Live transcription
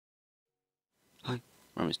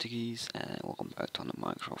My name is Tiggies and welcome back to another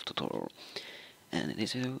Minecraft tutorial. And in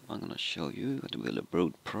this video I'm gonna show you how to build a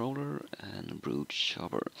brood prowler and a brood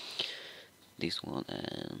chopper. This one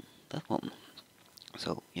and that one.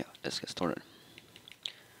 So yeah, let's get started.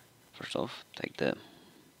 First off, take the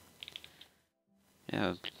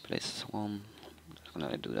place one. Just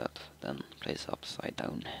gonna do that. Then place upside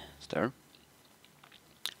down stair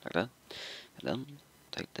like that. And then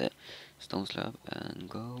take the stone slab and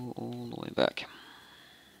go all the way back.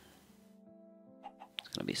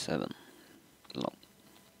 It's gonna be 7 long.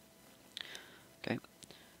 Okay,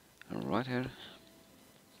 and right here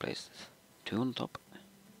place 2 on top,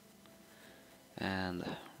 and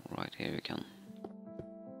right here you can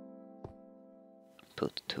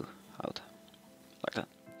put 2 out like that.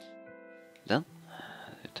 Then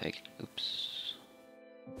you take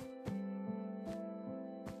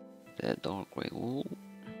the dark gray wool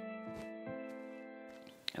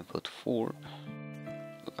and put 4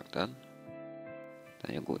 like that.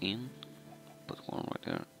 Then you go in, put 1 right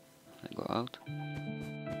there, and go out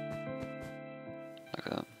like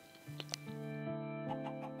that.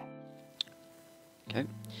 Okay,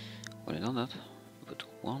 when you done that, put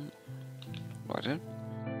 1 right there.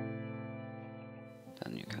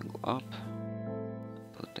 Then you can go up,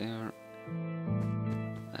 put there,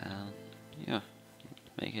 and yeah,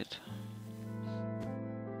 make it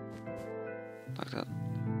like that.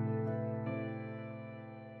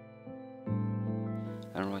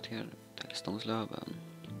 And right here, take a stone slab and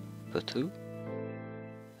put 2,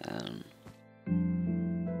 and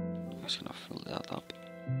I'm just gonna fill that up.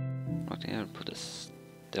 Right here, put a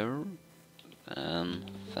stair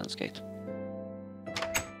and fence gate.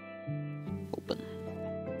 Open.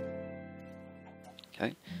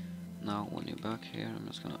 Okay, now when you're back here, I'm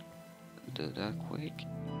just gonna do that quick.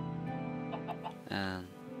 And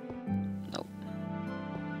no.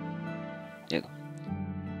 There you go.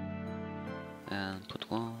 And put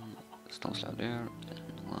 1 stone slab there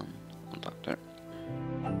and 1 on top there.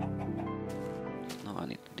 Now I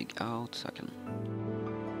need to dig out so I can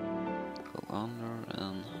go under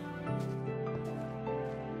and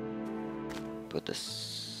put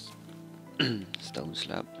this stone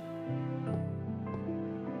slab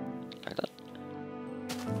like that.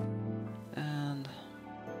 And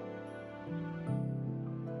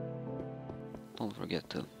don't forget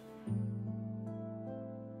to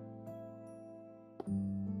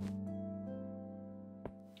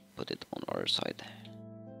put it on our side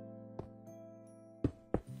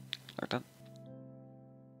like that.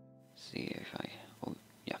 See if oh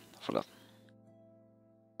yeah, I forgot.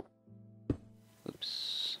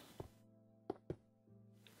 Oops.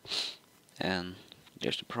 And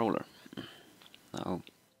there's the prowler. Now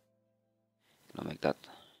gonna make that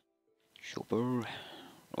chopper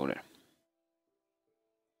over there.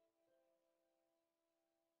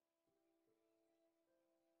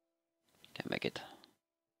 Can make it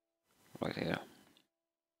right here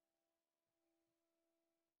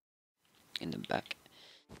in the back.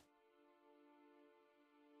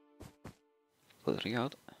 Put 3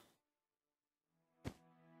 out,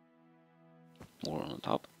 more on the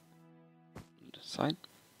top, the side,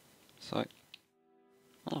 on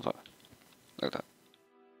the top, like that.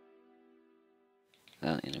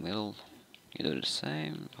 Then in the middle you do the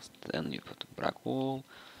same, but then you put the black wool,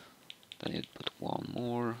 then you put 1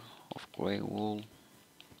 more of grey wool,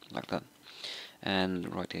 like that.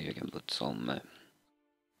 And right here you can put some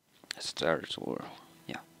stairs or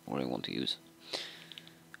what you want to use.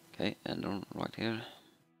 Okay, and then right here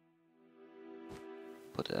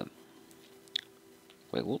put a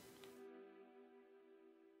grey wool,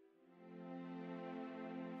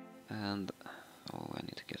 and I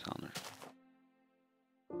need to get under.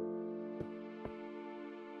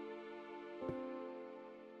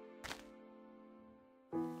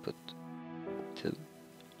 Put 2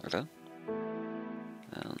 like that,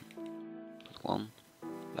 and put 1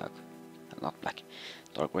 black, not black,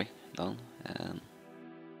 dark gray down, and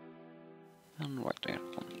right there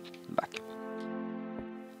on the back.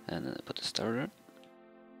 And then put the starter.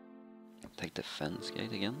 Take the fence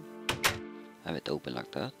gate again, have it open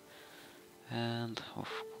like that, and of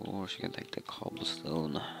course you can take the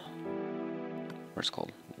cobblestone, or it's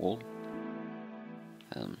called wall,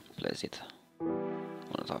 and place it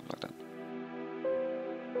on the top like that.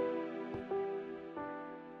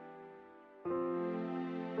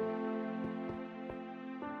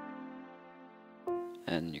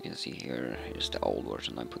 And you can see here, here's the old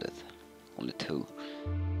version. I put it only 2,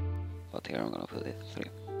 but here I'm gonna put it 3.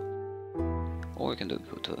 Or you can do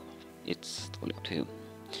put 2, it's totally up to you.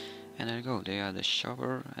 And there you go, they are the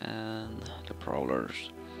chopper and the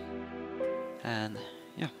prowlers. And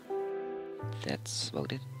yeah, that's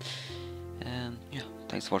about it. And yeah,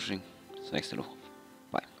 thanks for watching. Så växter då.